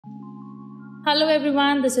Hello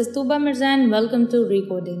everyone, this is Tuba Mirza and welcome to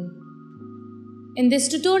Recoding. In this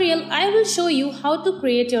tutorial, I will show you how to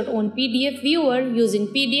create your own PDF viewer using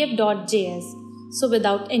PDF.JS. So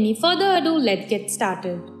without any further ado, let's get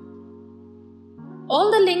started.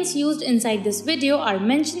 All the links used inside this video are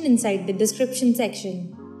mentioned inside the description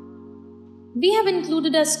section. We have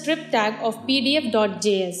included a script tag of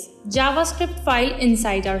PDF.JS, JavaScript file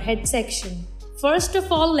inside our head section. First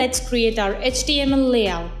of all, let's create our HTML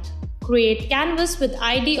layout. Create canvas with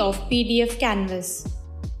ID of PDF canvas.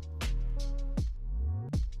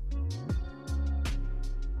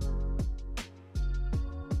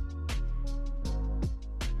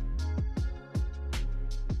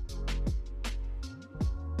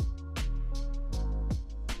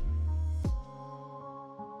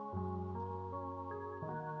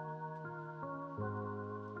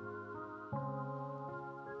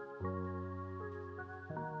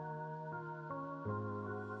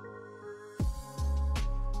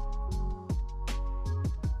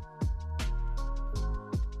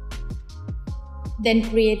 Then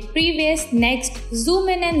create previous, next, zoom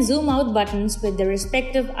in and zoom out buttons with the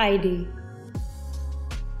respective ID.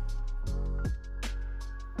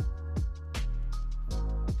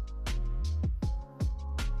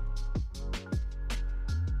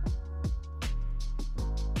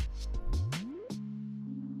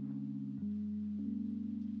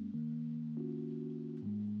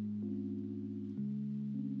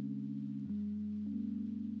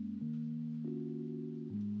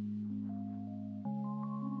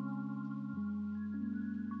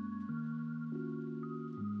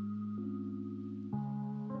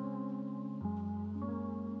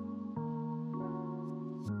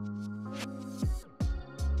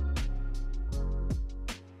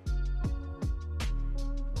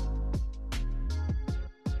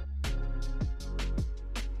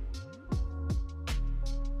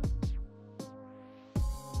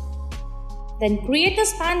 Then create a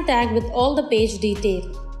span tag with all the page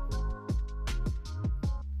detail.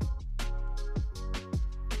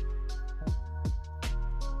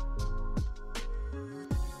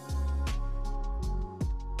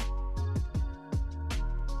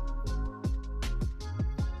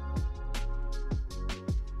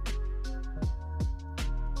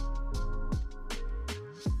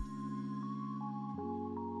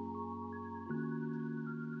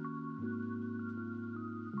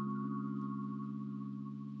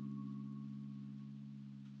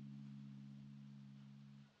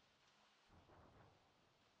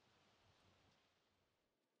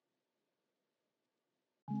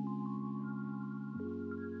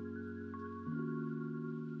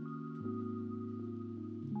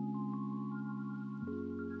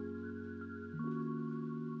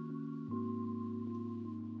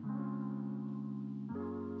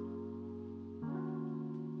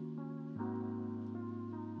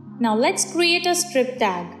 Now let's create a strip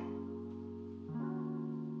tag.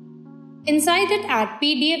 Inside it, add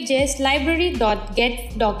PDF.JS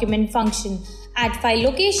library.getDocument function. Add file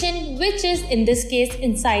location, which is in this case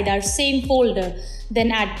inside our same folder.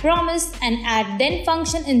 Then add promise and add then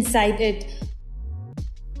function inside it.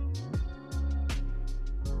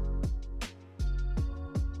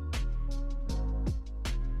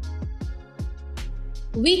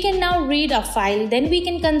 We can now read a file, then we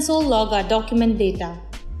can console log our document data.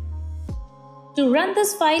 To run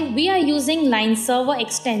this file, we are using Line Server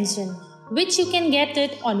extension, which you can get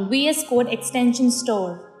it on VS Code extension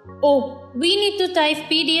store. Oh, we need to type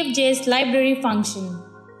PDF.JS library function.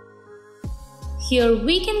 Here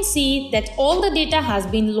we can see that all the data has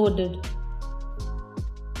been loaded.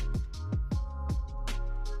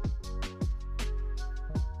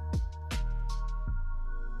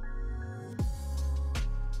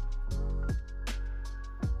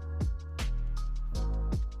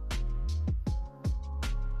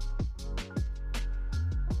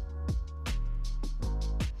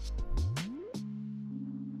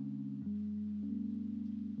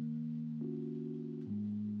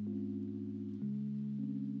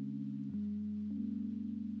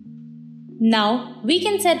 Now, we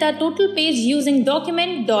can set our total page using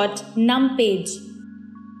document.numpage.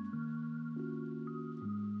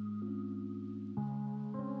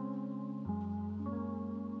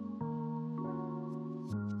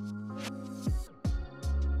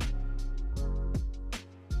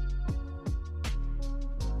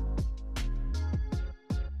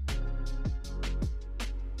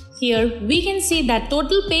 Here, we can see that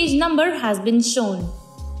total page number has been shown.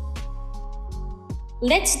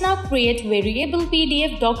 Let's now create variable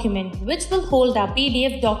PDF document which will hold our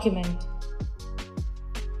PDF document.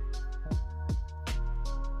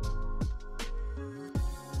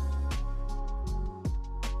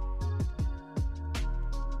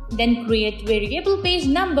 Then create variable page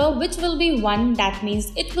number which will be 1, that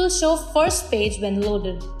means it will show first page when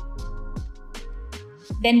loaded.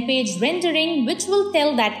 Then page rendering which will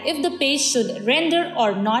tell that if the page should render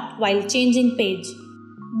or not while changing page.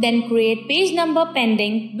 Then create page number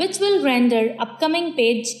pending which will render upcoming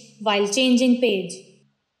page while changing page.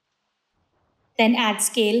 Then add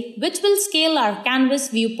scale which will scale our canvas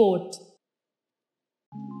viewport.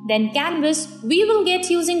 Then canvas we will get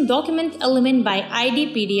using document element by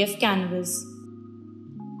ID PDF canvas.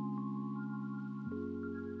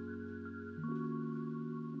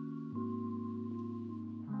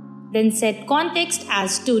 Then set context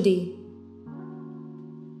as 2D.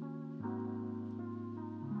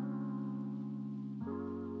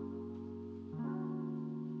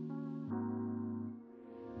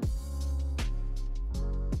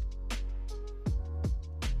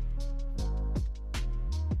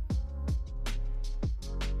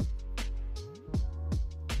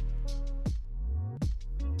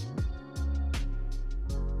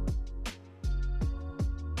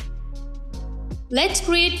 Let's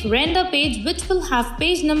create render page which will have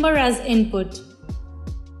page number as input.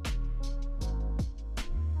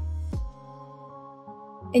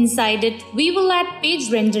 Inside it, we will add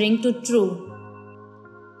page rendering to true.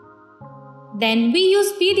 Then we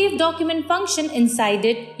use PDF document function inside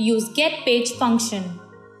it, use getPage function.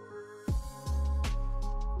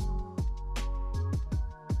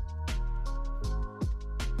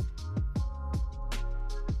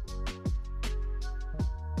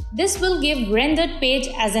 This will give rendered page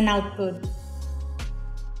as an output.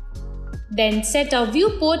 Then set a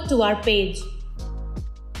viewport to our page.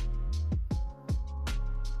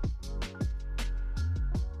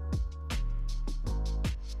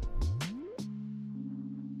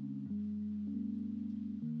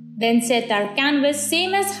 Then set our canvas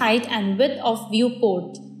same as height and width of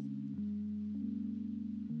viewport.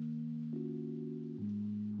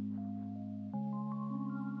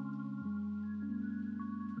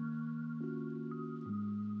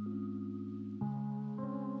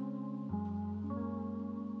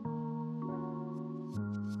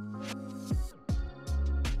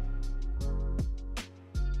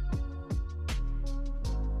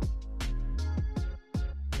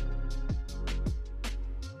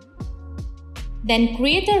 Then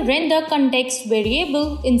create a render context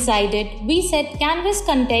variable. Inside it, we set canvas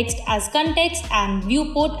context as context and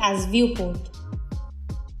viewport as viewport.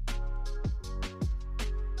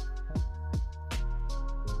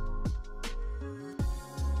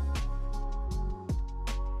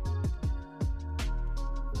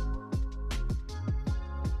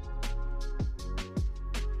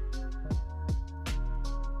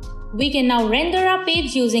 We can now render our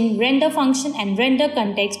page using render function and render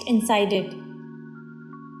context inside it.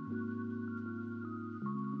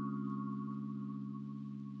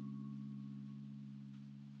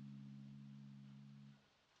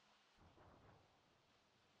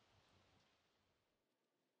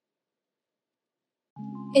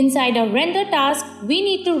 Inside our render task, we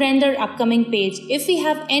need to render upcoming page. If we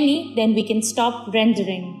have any, then we can stop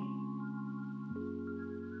rendering.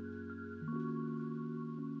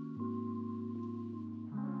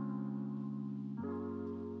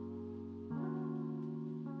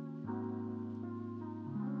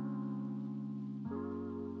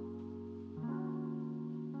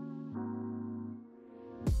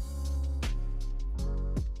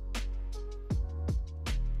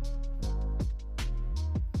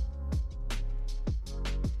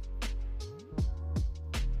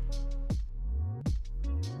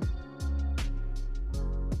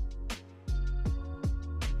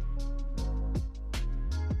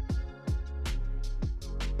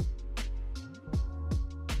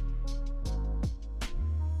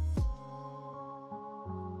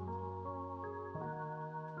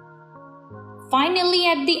 Finally,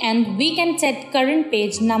 at the end, we can set current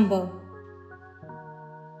page number.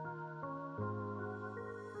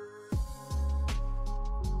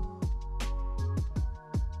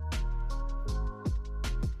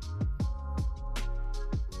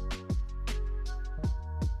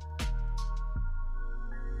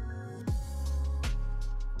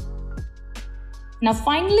 Now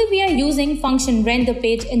finally we are using function render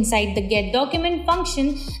page inside the getDocument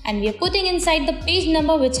function, and we are putting inside the page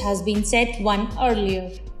number which has been set 1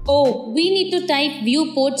 earlier. Oh, we need to type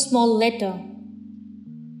viewport small letter.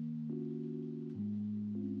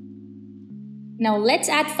 Now let's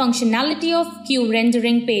add functionality of queue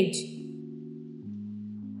rendering page.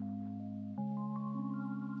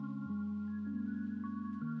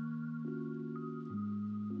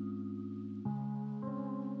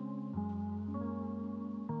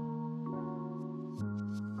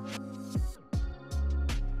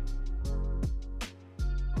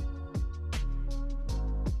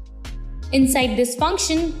 Inside this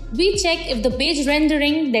function, we check if the page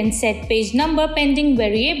rendering, then set page number pending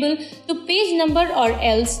variable to page number, or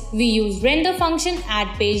else we use render function add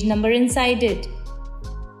page number inside it.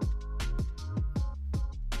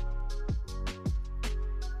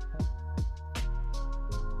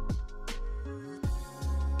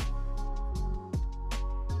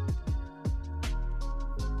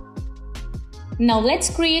 Now let's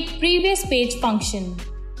create previous page function.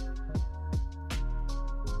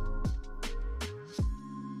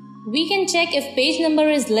 We can check if page number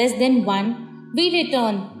is less than 1, we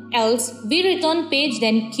return, else we return page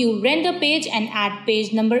then queue render page and add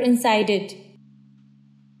page number inside it.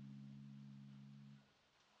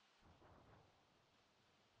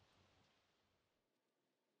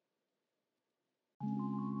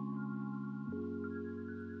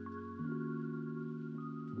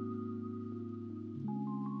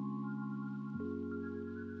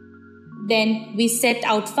 Then we set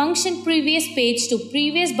out function previous page to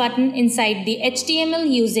previous button inside the HTML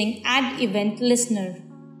using add event listener.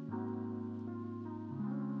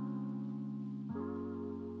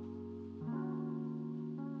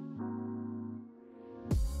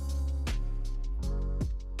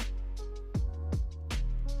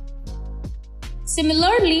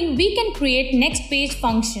 Similarly, we can create next page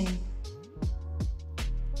function.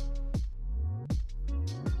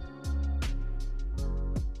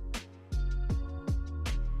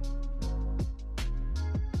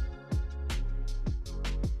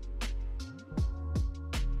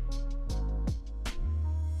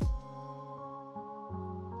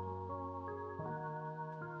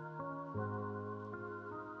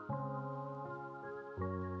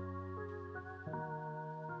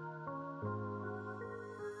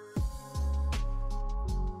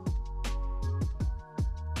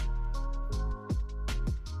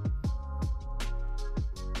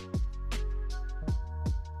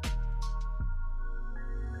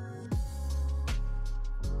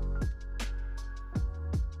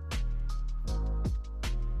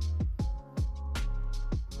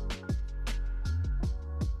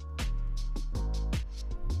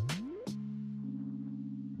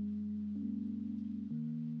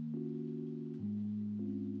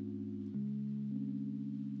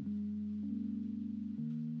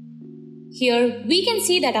 Here we can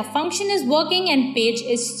see that our function is working and page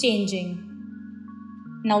is changing.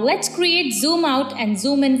 Now let's create zoom out and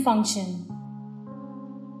zoom in function.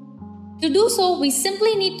 To do so, we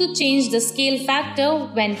simply need to change the scale factor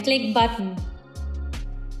when click button.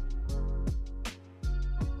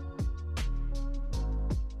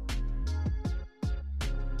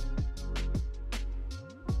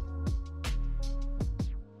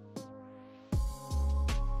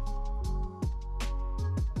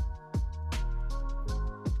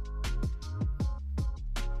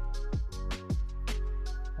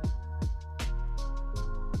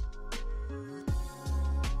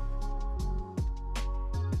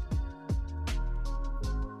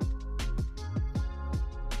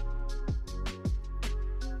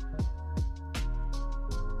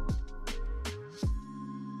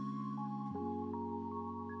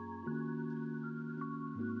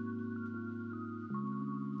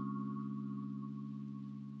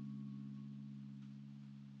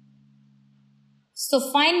 So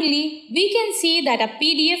finally, we can see that a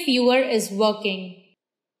PDF viewer is working.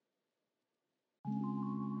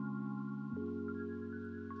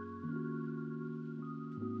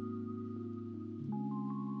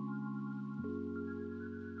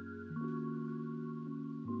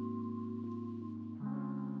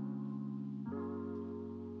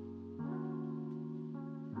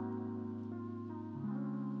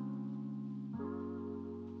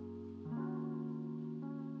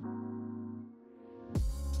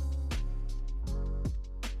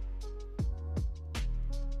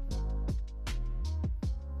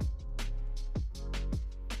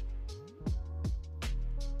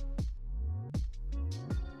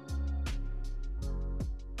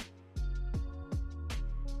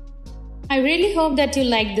 I really hope that you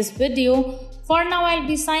liked this video. For now, I'll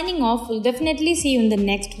be signing off. We'll definitely see you in the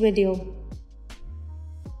next video.